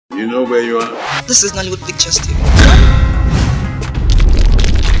You know where you are? This is Nollywoodpicturestv.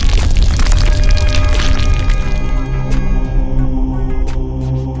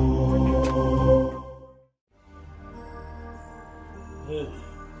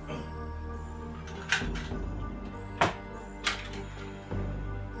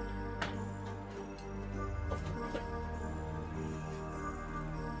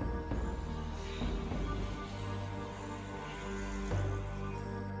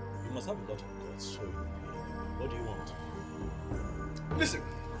 What do you want? Listen,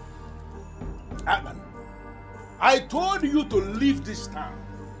 Akpan, I told you to leave this town.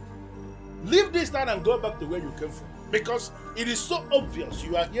 Leave this town and go back to where you came from. Because it is so obvious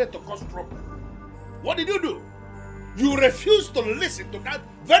you are here to cause trouble. What did you do? You refused to listen to that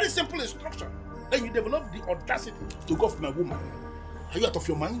very simple instruction. Then you developed the audacity to go for my woman. Are you out of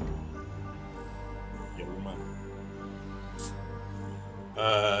your mind? Your woman?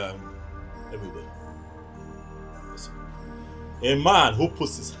 Everybody. Listen. A man who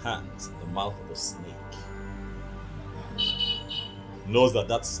puts his hands in the mouth of a snake knows that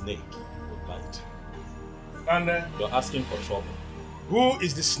that snake will bite. And you're asking for trouble. Who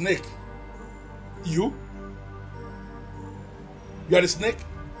is the snake? You? You are the snake?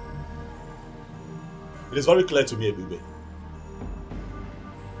 It is very clear to me, Ebube,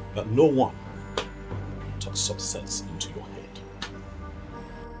 that no one talks some sense into your head.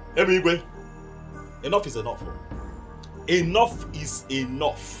 Ebube, enough is enough. Enough is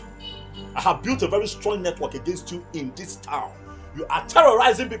enough. I have built a very strong network against you in this town. You are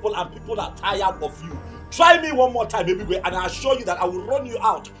terrorizing people and people are tired of you. Try me one more time, Ebube, and I assure you that I will run you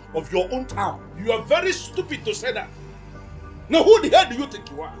out of your own town. You are very stupid to say that. Now, who the hell do you think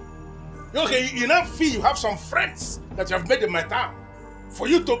you are? Okay, you now feel you have some friends that you have made in my town. For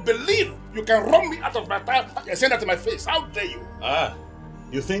you to believe you can run me out of my town and say that to my face. How dare you?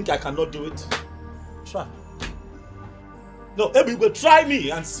 You think I cannot do it? Try. No, Ebube, try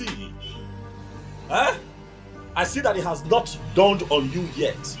me and see. I see that it has not dawned on you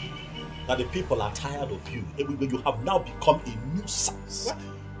yet that the people are tired of you. Ebube, you have now become a nuisance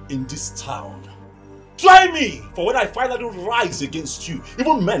in this town. Try me! For when I finally rise against you,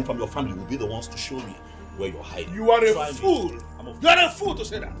 even men from your family will be the ones to show me where you're hiding. You are a fool. You are a fool to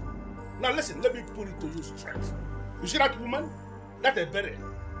say that. Now listen, let me put it to you straight. You see that woman? That a berry.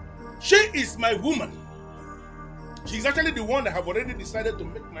 She is my woman. She's actually the one that have already decided to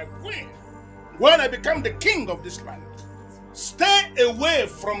make my queen when I become the king of this land. Stay away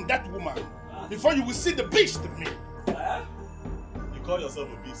from that woman before you will see the beast in me. You call yourself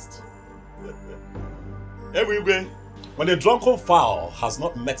a beast? Everywhere, when a drunken fowl has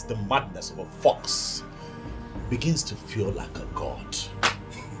not met the madness of a fox, begins to feel like a god,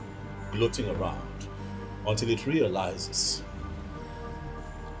 gloating around until it realizes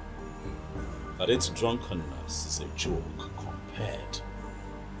that its drunkenness is a joke compared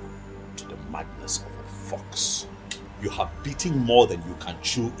to the madness of a fox. You have beaten more than you can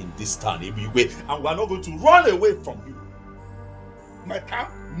chew in this town, everywhere, and we are not going to run away from you. My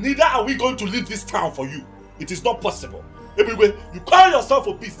town? Neither are we going to leave this town for you. It is not possible. Everywhere, you call yourself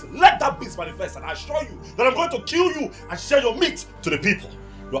a beast. Let that beast manifest, and I assure you that I'm going to kill you and share your meat to the people.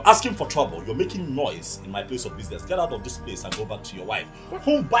 You're asking for trouble. You're making noise in my place of business. Get out of this place and go back to your wife.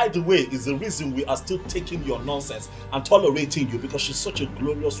 Whom, by the way, is the reason we are still taking your nonsense and tolerating you, because she's such a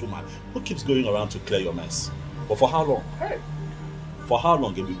glorious woman who keeps going around to clear your mess. But for how long? Hey. For how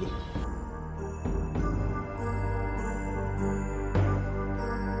long, Ebube?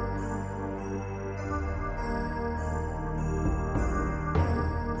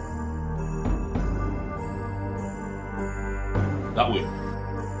 That way.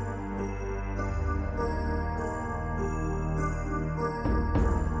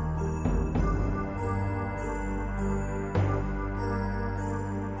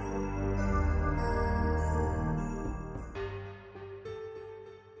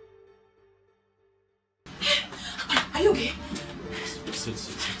 Are you okay? Sit.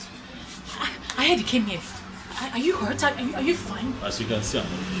 I heard you came here. Are you hurt? Are you fine? As you can see, I'm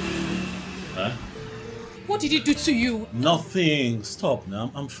okay. Huh? What did he do to you? Nothing. Stop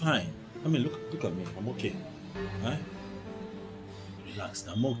now. I'm fine. I mean, look at me. I'm okay. Huh? Relax.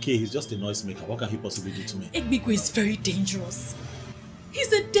 I'm okay. He's just a noisemaker. What can he possibly do to me? Egbigwe is very dangerous.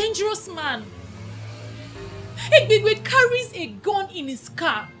 He's a dangerous man. Egbigwe carries a gun in his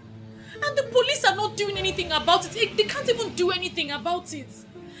car. And the police are not doing anything about it. They can't even do anything about it.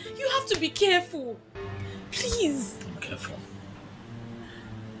 You have to be careful. Please. I'm careful.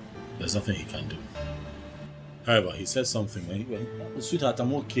 There's nothing he can do. However, he said something. Sweetheart,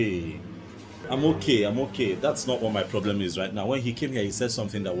 I'm okay. I'm okay. That's not what my problem is right now. When he came here, he said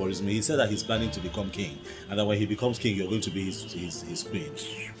something that worries me. He said that he's planning to become king. And that when he becomes king, you're going to be his queen.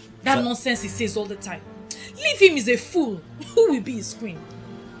 That nonsense he says all the time. Leave him, he's a fool. Who will be his queen?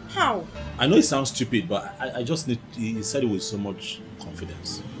 How? I know it sounds stupid, but I just need... He said it with so much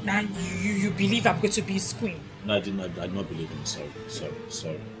confidence. Now you believe I'm going to be his queen? No, I did not believe him. Sorry.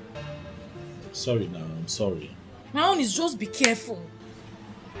 Sorry now, I'm sorry. My own is just be careful.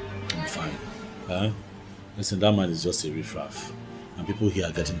 I'm fine. Huh? Listen, that man is just a riffraff. And people here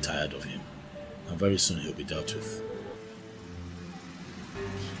are getting tired of him. And very soon he'll be dealt with.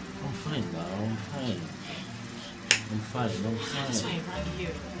 I'm fine now, I'm fine. That's why I ran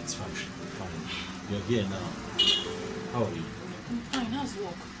here. It's fine. You're here now. How are you? I'm fine, how's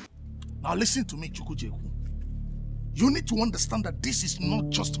work? Now listen to me, Chukwujeku. You need to understand that this is not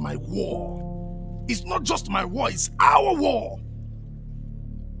just my war. It's not just my war, it's our war.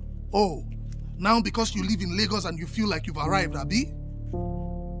 Oh, now because you live in Lagos and you feel like you've arrived, Abi?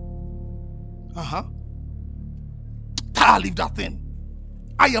 Leave that thing.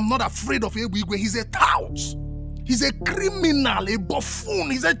 I am not afraid of Ebigwe. He's a tout. He's a criminal, a buffoon,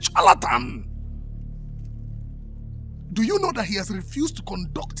 he's a charlatan. Do you know that he has refused to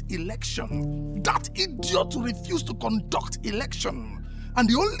conduct election? That idiot refused to conduct election. And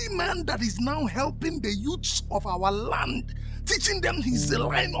the only man that is now helping the youths of our land, teaching them his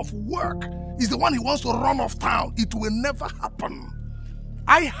line of work, is the one he wants to run off town. It will never happen.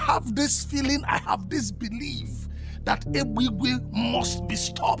 I have this feeling, I have this belief that Ebigwe must be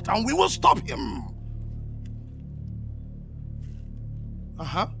stopped, and we will stop him.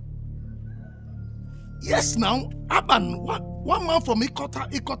 Yes, now, Aban, one man from Ikota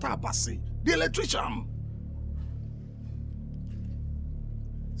Abasi, the electrician.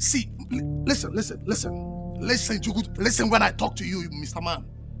 See, listen, when I talk to you, Mr. Man.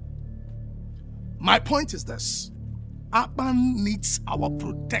 My point is this. Akpan needs our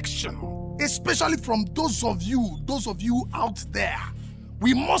protection, especially from those of you out there.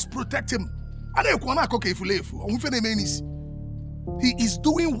 We must protect him. He is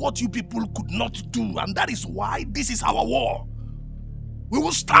doing what you people could not do, and that is why this is our war. We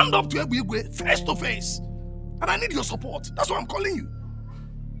will stand up to Ebigwe face to face, and I need your support. That's why I'm calling you.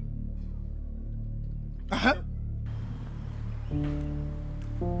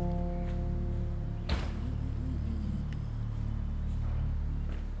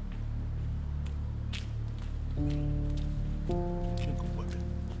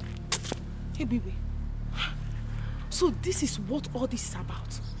 Hey, baby. So this is what all this is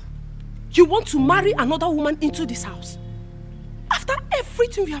about. You want to marry another woman into this house? After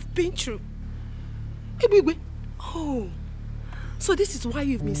everything we have been through? Hey, baby. Oh. So this is why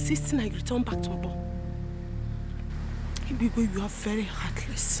you've been insisting I return back to Mbo. Hey, baby, you are very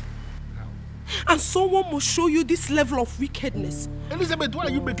heartless. And someone must show you this level of wickedness. Elizabeth, why are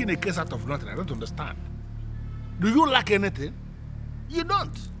you making a case out of nothing? I don't understand. Do you lack anything? You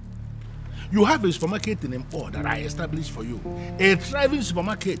don't. You have a supermarket in Mpo that I established for you. A thriving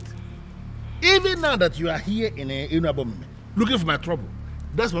supermarket. Even now that you are here in Abom, looking for my trouble,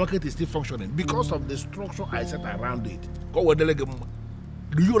 that supermarket is still functioning because of the structure I set around it.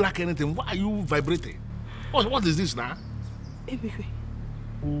 Do you lack anything? Why are you vibrating? What is this now? Ebigwe,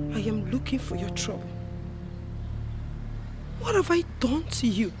 I am looking for your trouble. What have I done to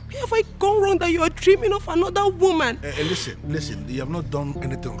you? Where have I gone wrong that you are dreaming of another woman? Listen, you have not done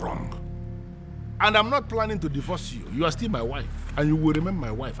anything wrong. And I'm not planning to divorce you. You are still my wife. And you will remain my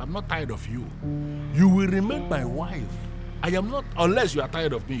wife. I'm not tired of you. You will remain my wife. I am not, unless you are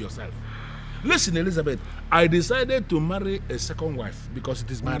tired of me yourself. Listen, Elizabeth, I decided to marry a second wife because it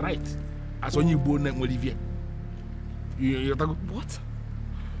is my right. As when you born Olivier. What?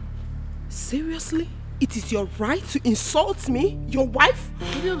 Seriously? It is your right to insult me? Your wife?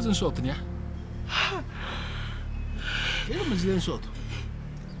 You don't insult me. You don't insult.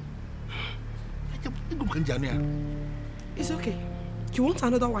 It's okay. You want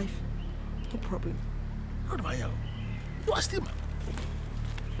another wife? No problem. You are still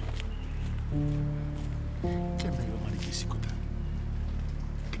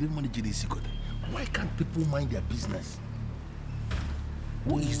why can't people mind their business?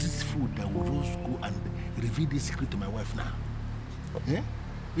 Who is this fool that will just go and reveal this secret to my wife now? Eh?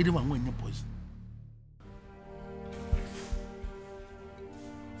 You don't want any poison.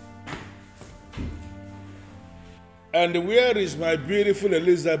 And where is my beautiful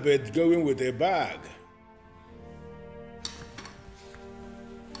Elizabeth going with a bag?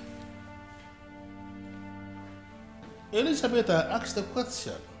 Elizabeth, I asked the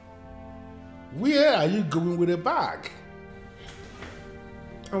question. Where are you going with a bag?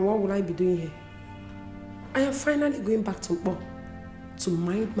 And what will I be doing here? I am finally going back to Mpo to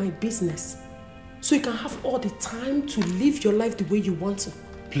mind my business. So you can have all the time to live your life the way you want to.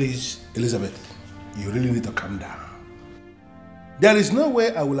 Please, Elizabeth, you really need to calm down. There is no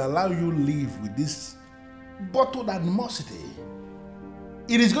way I will allow you live with this bottled animosity.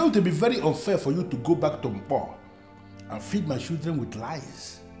 It is going to be very unfair for you to go back to Mpo and feed my children with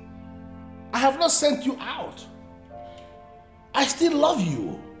lies. I have not sent you out. I still love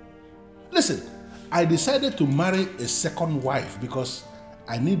you. Listen, I decided to marry a second wife because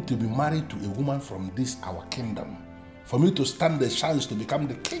I need to be married to a woman from this our kingdom for me to stand the chance to become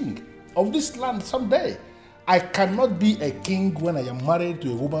the king of this land someday. I cannot be a king when I am married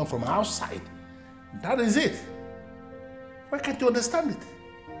to a woman from outside. That is it. Why can't you understand it?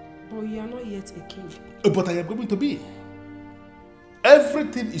 But you are not yet a king. But I am going to be.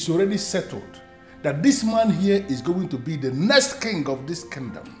 Everything is already settled that this man here is going to be the next king of this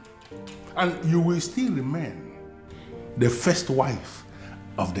kingdom. And you will still remain the first wife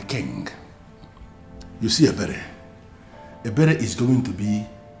of the king. You see, Ebere is going to be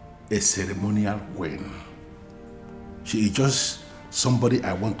a ceremonial queen. She is just somebody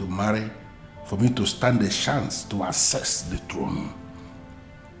I want to marry for me to stand a chance to access the throne.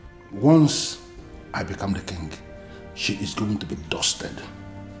 Once I become the king, she is going to be dusted.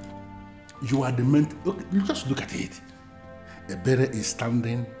 You are the man. You just look at it. Ebere is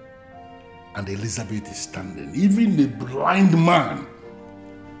standing and Elizabeth is standing. Even the blind man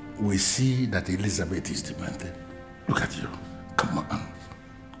will see that Elizabeth is demented. Look at you. Come on.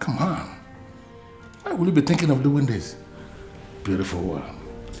 Come on. Why will you be thinking of doing this? Beautiful one.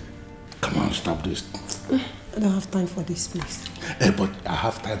 Come on, stop this. I don't have time for this, please. But I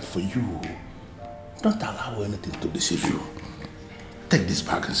have time for you. Don't allow anything to deceive you. Take this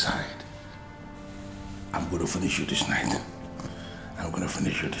bag inside. I'm going to finish you this night. I'm going to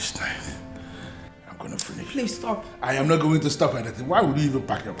finish you this night. I'm going to finish. Please stop. I am not going to stop anything. Why would you even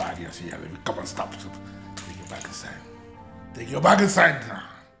pack your bag here? Come on, stop. Take your bag inside. Take your bag inside now.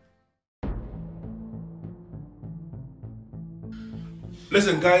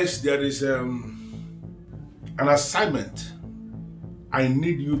 Listen, guys, there is an assignment I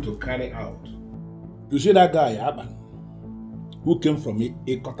need you to carry out. You see that guy, Akpan, who came from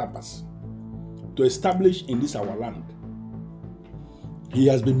a Pass to establish in this our land. He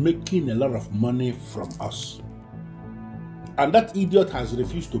has been making a lot of money from us. And that idiot has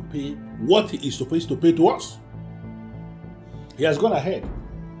refused to pay what he is supposed to pay to us. He has gone ahead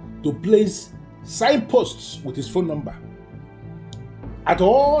to place signposts with his phone number at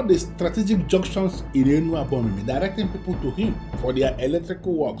all the strategic junctions in Nwannah, directing people to him for their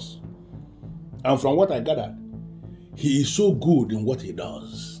electrical works. And from what I gathered, he is so good in what he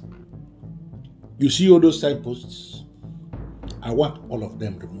does. You see all those signposts? I want all of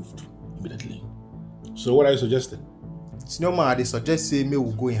them removed immediately. So what are you suggesting? Senior man, they suggest say me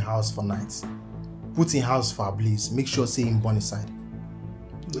will go in house for night. Put in house for a blaze. Make sure say him burn inside.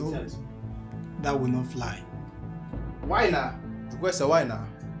 No, that will not fly. Why now? Why now?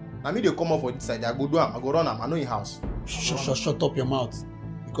 Now me they come up for this side. I go do am. I go run am. I know in house. Shut up your mouth.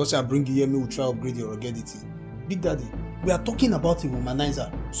 Because I bring you here, me will try to upgrade your ruggedity. Big Daddy, we are talking about a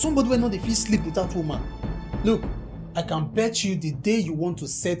womanizer. Somebody will not feel sleep without woman. Look, I can bet you the day you want to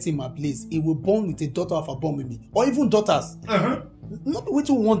set him ablaze, he will born with a daughter of a bomb with me. Or even daughters. Not the way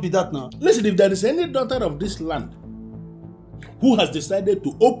to want be that now. Listen, if there is any daughter of this land who has decided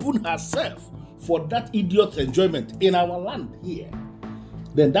to open herself for that idiot's enjoyment in our land here,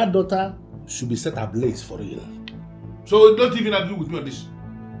 then that daughter should be set ablaze for real. So don't even agree with me on this.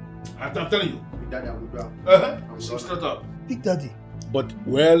 I'm telling you. Big Daddy, I will do am. Straight up. Big Daddy. But,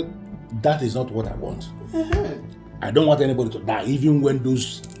 well, that is not what I want. I don't want anybody to die, even when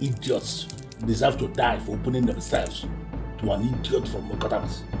those idiots deserve to die for opening themselves to an idiot from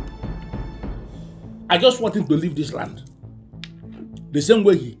Okija-Amaka. I just want him to leave this land. The same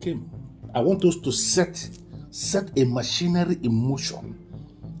way he came. I want us to set a machinery in motion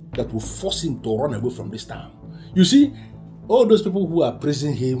that will force him to run away from this town. You see, all those people who are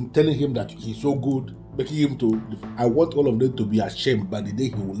praising him, telling him that he's so good, making him to, I want all of them to be ashamed by the day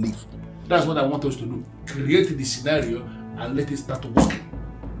he will leave. That's what I want us to do. Create the scenario and let it start working.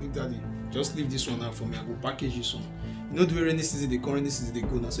 Big Daddy, just leave this one out for me. I will package you some. You know the way rainy season they come, rainy season they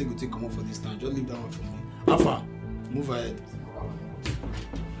go. Now so you go take come up for this time. Just leave that one for me. Alpha, move ahead.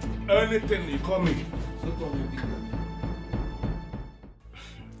 Anything you call me. So call me Big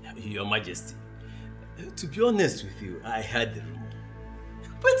Daddy. Your Majesty, to be honest with you, I heard the rumor.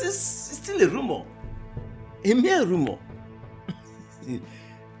 But it's still a rumor. A mere rumor.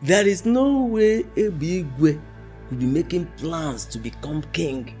 There is no way Ebigwe will be making plans to become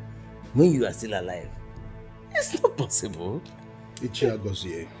king when you are still alive. It's not possible.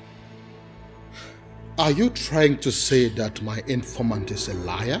 Ichiagozie, are you trying to say that my informant is a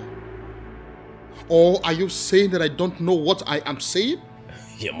liar? Or are you saying that I don't know what I am saying?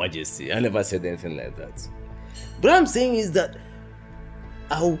 Your Majesty, I never said anything like that. What I'm saying is that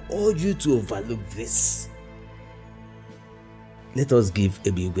I will urge you to overlook this. Let us give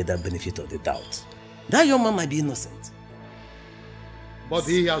Ebuka the benefit of the doubt. That young man might be innocent. But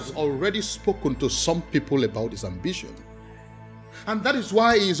he has already spoken to some people about his ambition. And that is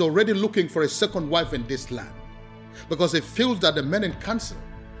why he is already looking for a second wife in this land. Because he feels that the men in council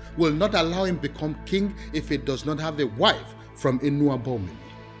will not allow him become king if he does not have a wife from Inuabomini.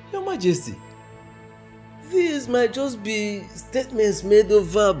 Your Majesty, these might just be statements made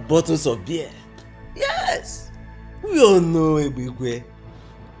over bottles of beer. Yes, we all know Ebuka.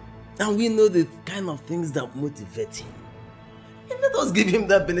 And we know the kind of things that motivate him. And let us give him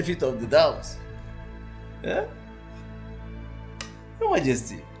that benefit of the doubt. Yeah? Your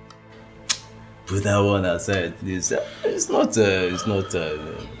Majesty, put that one aside, please. It's not. You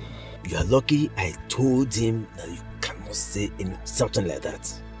are lucky I told him that you cannot say something like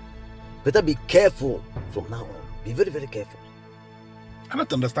that. Better be careful from now on. Be very, very careful. I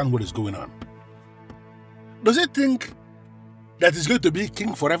don't understand what is going on. Does he think that he's going to be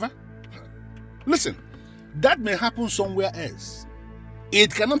king forever? Listen, that may happen somewhere else.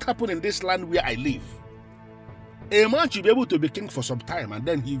 It cannot happen in this land where I live. A man should be able to be king for some time and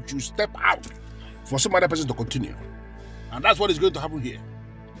then he should step out for some other person to continue. And that's what is going to happen here.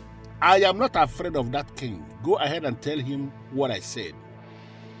 I am not afraid of that king. Go ahead and tell him what I said.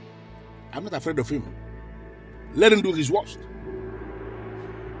 I'm not afraid of him. Let him do his worst.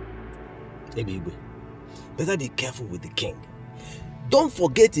 Ebuka, better be careful with the king. Don't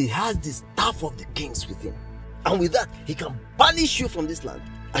forget he has the staff of the kings with him. And with that, he can banish you from this land.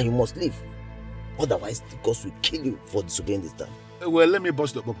 And you must leave. Otherwise, the gods will kill you for disobeying this time. Well, let me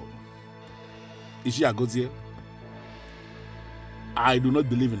bust the bubble. Ichiagozie, I do not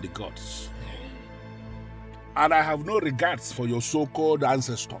believe in the gods. And I have no regards for your so-called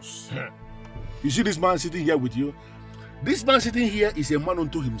ancestors. You see this man sitting here with you? This man sitting here is a man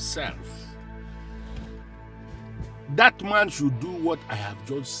unto himself. That man should do what I have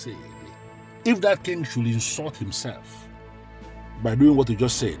just said. If that king should insult himself by doing what he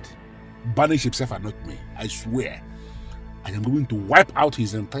just said, banish himself and not me, I swear, I am going to wipe out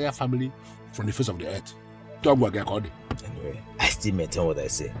his entire family from the face of the earth. Anyway, I still maintain what I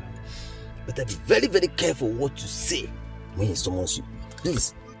say. But be very, very careful what you say when he summons you.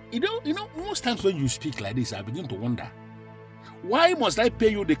 Please. You know, most times when you speak like this, I begin to wonder, why must I pay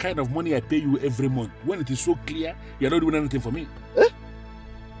you the kind of money I pay you every month when it is so clear you're not doing anything for me? Eh?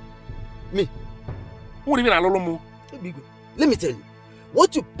 Me? What do you mean, Alolomo? Let me tell you,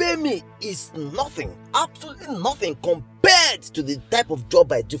 what you pay me is nothing, absolutely nothing compared to the type of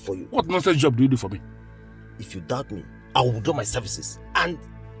job I do for you. What nonsense job do you do for me? If you doubt me, I will withdraw my services and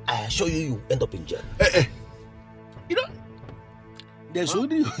I assure you, you end up in jail. You know, there's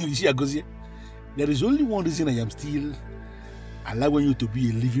only there is only one reason I am still allowing you to be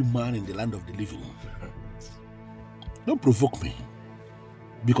a living man in the land of the living. Don't provoke me.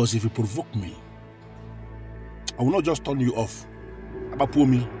 Because if you provoke me, I will not just turn you off. About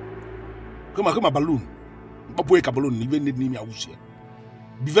me. Come on, balloon. Balloon. Even need me.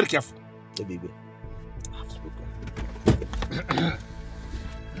 Be very careful. Hey, baby. I have spoken.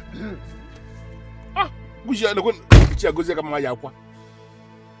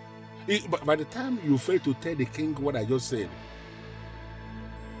 By the time you fail to tell the king what I just said,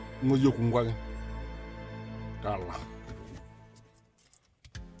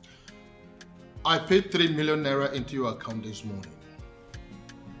 I paid 3 million naira into your account this morning.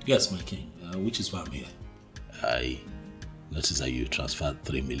 Yes, my king, which is why I'm here. I noticed that you transferred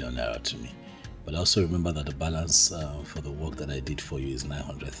 3 million naira to me. But also remember that the balance for the work that I did for you is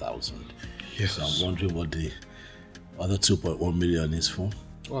 900,000. Yes. So I'm wondering what the other 2.1 million is for.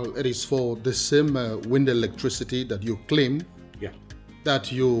 Well, it is for the same wind electricity that you claim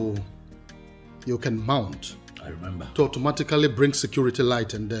that you can mount. I remember. To automatically bring security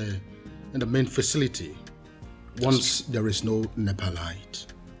light in the main facility once there is no NEPA light.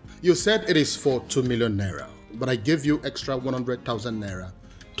 You said it is for 2 million naira, but I gave you extra 100,000 naira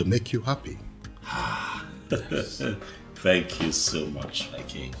to make you happy. Thank you so much, my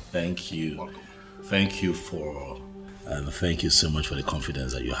king. Thank you. Welcome. Thank you thank you so much for the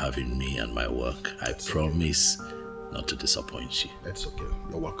confidence that you have in me and my work. I promise not to disappoint you. It's okay.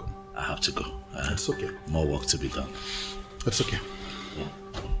 You're welcome. I have to go. It's okay. More work to be done. It's okay. Yeah.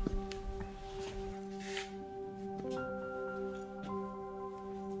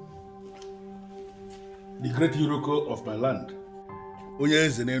 the great Yuroko of my land.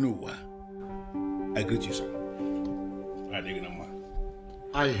 I greet you, sir.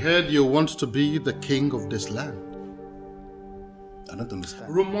 I heard you want to be the king of this land. I don't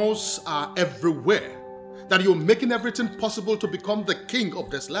understand. Rumors are everywhere that you're making everything possible to become the king of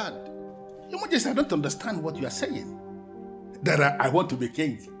this land. Your Majesty, I don't understand what you are saying. That I want to be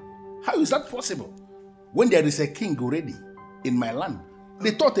king. How is that possible? When there is a king already in my land,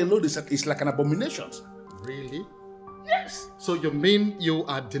 they thought alone is like an abomination. Really? Yes. So you mean you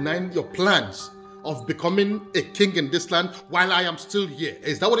are denying your plans of becoming a king in this land while I am still here?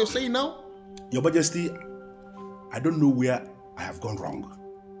 Is that what you're saying now? Your Majesty, I don't know where I have gone wrong.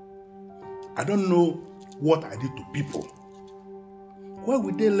 I don't know what I did to people. Why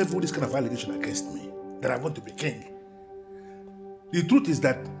would they level this kind of allegation against me that I want to be king? The truth is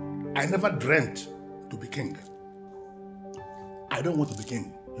that I never dreamt to be king. I don't want to be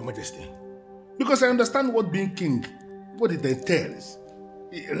king, Your Majesty. Because I understand what being king, what it entails.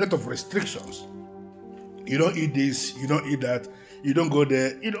 A lot of restrictions. You don't eat this, you don't eat that, you don't go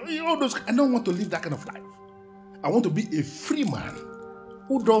there, all those. I don't want to live that kind of life. I want to be a free man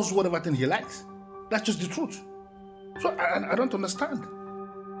who does whatever thing he likes. That's just the truth. So I don't understand.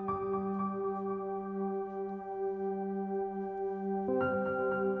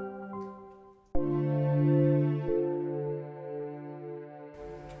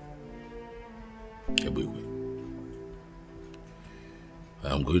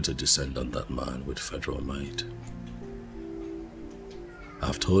 I'm going to descend on that man with federal might.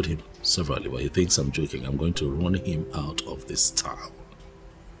 I've told him severally, but he thinks I'm joking. I'm going to run him out of this town.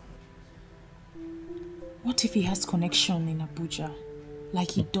 What if he has connection in Abuja,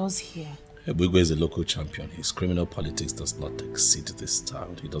 like he does here? Ebuka is a local champion. His criminal politics does not exceed this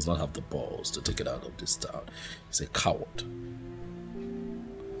town. He does not have the balls to take it out of this town. He's a coward.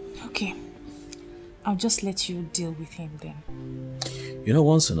 Okay. I'll just let you deal with him then. You know,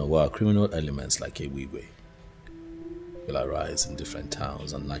 once in a while, criminal elements like Ebuka will arise in different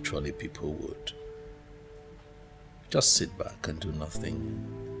towns, and naturally people would just sit back and do nothing.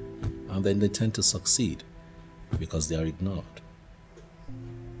 And then they tend to succeed because they are ignored.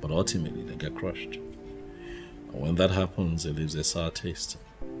 But ultimately they get crushed. And when that happens, it leaves a sour taste.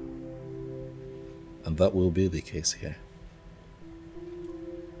 And that will be the case here.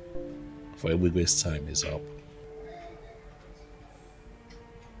 For Ebuka's time is up.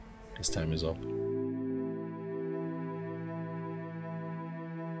 His time is up.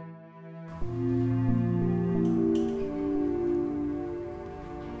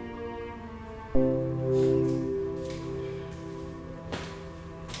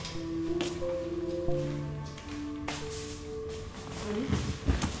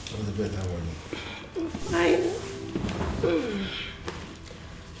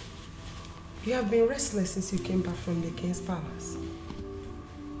 You have been restless since you came back from the king's palace.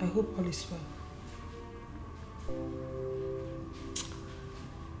 I hope all is well.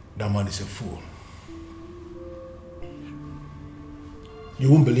 That man is a fool.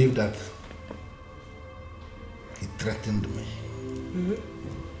 You won't believe that he threatened me. Mm-hmm.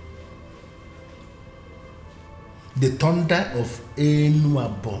 The thunder of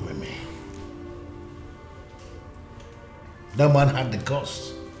Nwannah. That man had the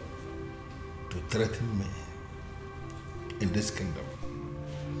guts to threaten me in this kingdom.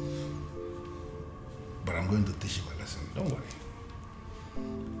 But I'm going to teach him a lesson. Don't worry.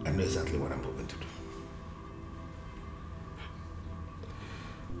 I know exactly what I'm going to do.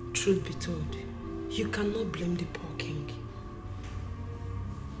 Truth be told, you cannot blame the poor king.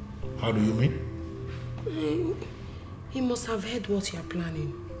 How do you mean? He must have heard what you are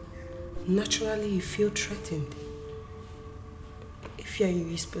planning. Naturally, you feel threatened. If you are in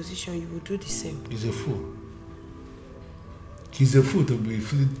his position, you will do the same. He's a fool. He's a fool to be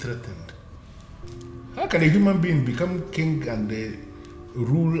feeling threatened. How can a human being become king and they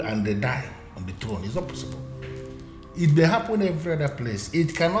rule and they die on the throne? It's not possible. It may happen every other place.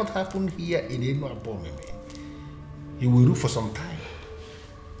 It cannot happen here in Nwannah. He will rule for some time.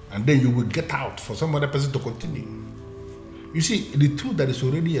 And then you will get out for some other person to continue. You see, the truth that is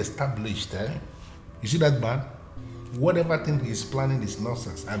already established, you see that man? Whatever thing he's planning is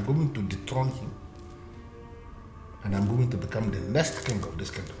nonsense. I'm going to dethrone him. And I'm going to become the next king of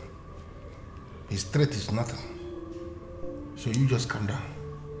this kingdom. His threat is nothing. So you just calm down.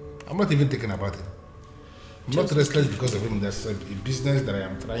 I'm not even thinking about it. I'm not restless because of him. There's a business that I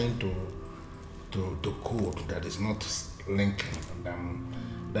am trying to code that is not linking. And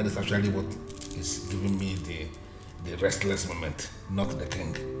that is actually what is giving me the restless moment, not the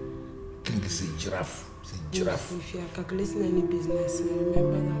king. King is a giraffe. It's a giraffe. If you are calculating any business,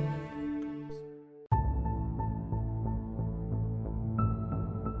 remember that.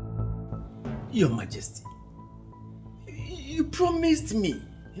 Your Majesty, you promised me.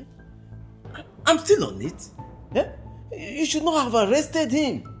 I'm still on it. You should not have arrested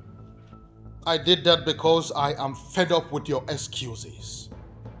him. I did that because I am fed up with your excuses.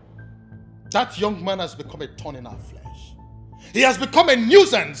 That young man has become a thorn in our flesh. He has become a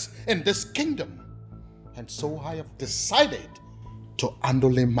nuisance in this kingdom. And so I have decided to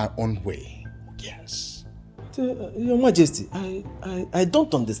handle him my own way. Yes. Your Majesty, I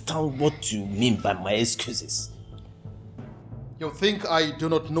don't understand what you mean by my excuses. You think I do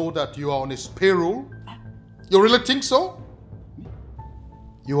not know that you are on his payroll? You really think so?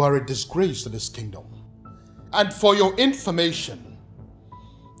 You are a disgrace to this kingdom. And for your information,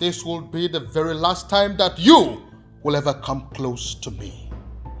 this will be the very last time that you will ever come close to me.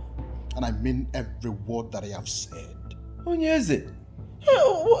 And I mean every word that I have said. Onyeze,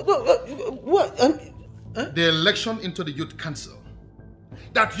 what? The election into the youth council,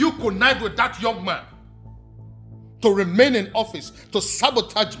 that you connived with that young man to remain in office, to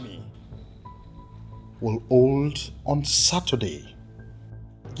sabotage me, will hold on Saturday.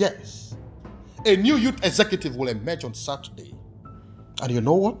 Yes, a new youth executive will emerge on Saturday. And you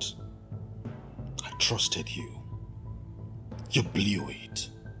know what? I trusted you. You blew it.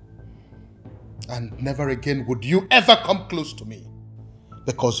 And never again would you ever come close to me,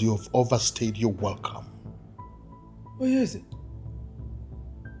 because you have overstayed your welcome. Where is it?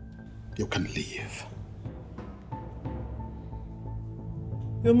 You can leave.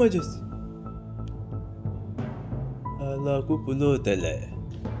 Your Majesty. Allah kupulo tele.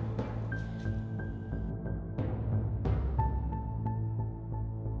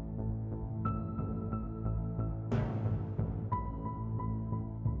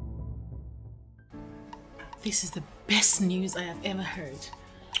 This is the best news I have ever heard.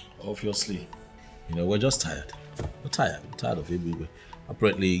 Obviously. We're just tired. We're tired of Igwe.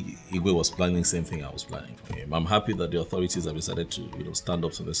 Apparently, Igwe was planning the same thing I was planning for him. I'm happy that the authorities have decided to, stand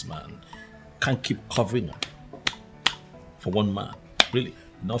up to this man. Can't keep covering him for one man. Really,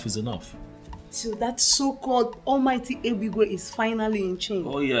 enough is enough. So that so-called almighty Igwe is finally in chains.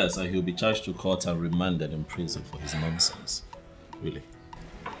 Oh yes, and he'll be charged to court and remanded in prison for his nonsense. Really.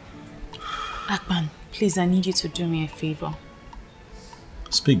 Akpan, please, I need you to do me a favor.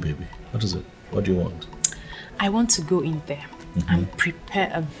 Speak, baby. What is it? What do you want? I want to go in there and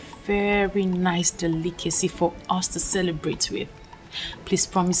prepare a very nice delicacy for us to celebrate with. Please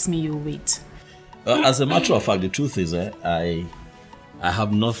promise me you'll wait. As a matter of fact, the truth is, I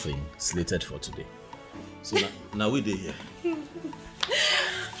have nothing slated for today. So now we're here.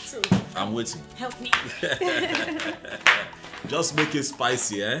 So, I'm waiting. help me. Just make it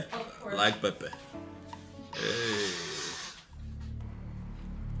spicy, eh? Like pepper. Hey.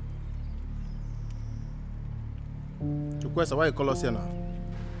 Request, why you call us here now?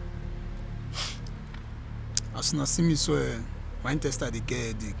 As you see me so, my intestine they get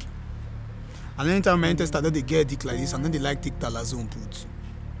headache. And anytime my intestine don't they get headache like this, and then they like take talazone put.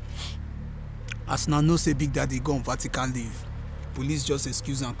 As now no say Big Daddy go on Vatican leave. Police just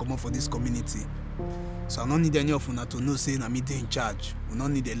excuse and come up for this community. So I don't need any of you to know say na me dey in charge. We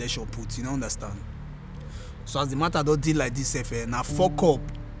don't need the election put, you don't understand? So as the matter don't deal like this, now fuck up.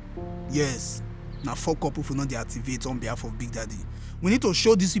 Yes. Now fuck up if we not deactivate on behalf of Big Daddy. We need to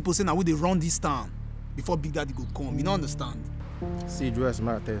show these people say now we they run this town before Big Daddy go come. You don't understand? See, Joyce,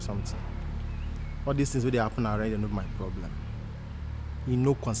 I tell you something. All these things where they happen already are not my problem. You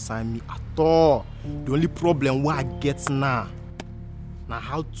no concern me at all. The only problem what I get now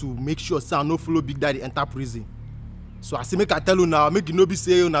how to make sure say I no follow Big Daddy enter prison. So I say make I tell you now, make you no be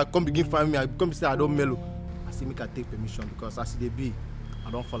say you now come begin find me. I come say I don't mellow. I say make I take permission because as they be,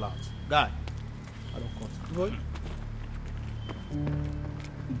 I don't fall out. Guy, I don't cut. Boy.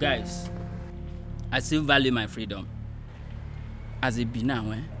 Guys, I still value my freedom. As it be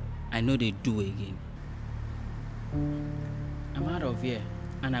now, I know they do again. I'm out of here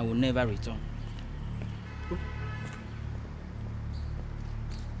and I will never return.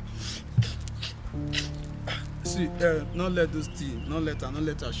 See, not let those things, not let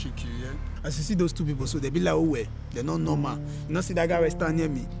her shake you, yeah? As you see those two people, so they be like, oh, well, they're not normal. You know, see that guy right stand near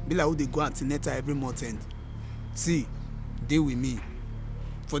me, be like, oh, they go antenatal every month end. See, they with me.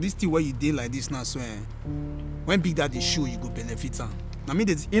 For this thing where you deal like this now, so when Big Daddy show, you go benefit him. I mean,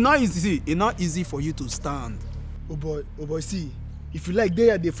 it's not easy for you to stand. Oh boy, see, if you like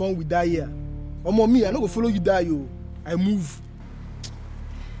there, the fun with that here. Me, I no go follow you there, yo. I move.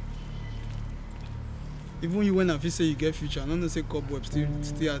 Even you when I feel say you get future, I don't know say cobweb still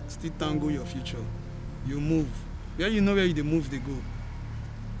tangle your future. You move. Where you know where you move, they go.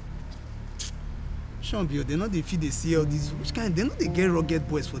 Champion, they know they feed the see all these. Which kind? They know they get rugged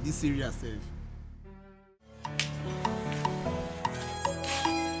boys for this area, self.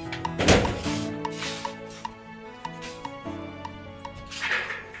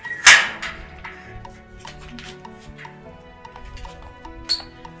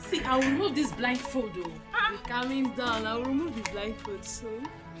 See, I'll remove this blindfold though. Be calming down. I'll remove the blindfold soon.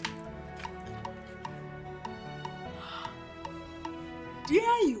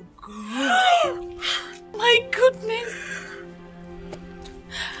 There you go. My goodness.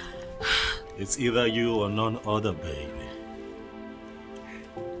 It's either you or none other, baby.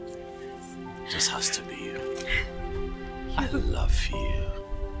 Just has to be you. I love you.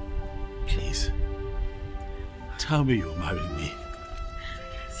 Please, tell me you'll marry me.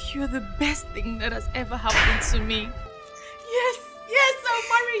 You're the best thing that has ever happened to me. Yes, yes, I'll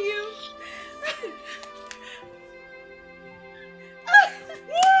marry you.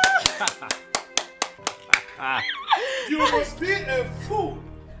 You must be a fool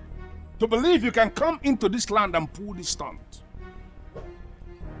to believe you can come into this land and pull this stunt.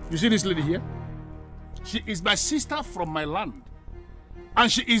 You see this lady here? She is my sister from my land. And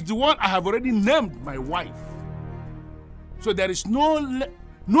she is the one I have already named my wife. So there is no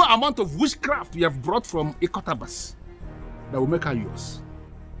amount of witchcraft you have brought from Ikotabas that will make her yours.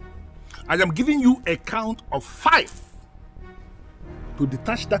 I am giving you a count of 5 to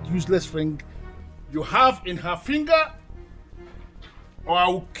detach that useless ring you have in her finger, or I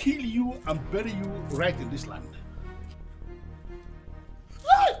will kill you and bury you right in this land.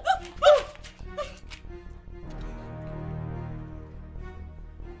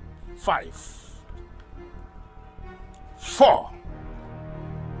 5, 4,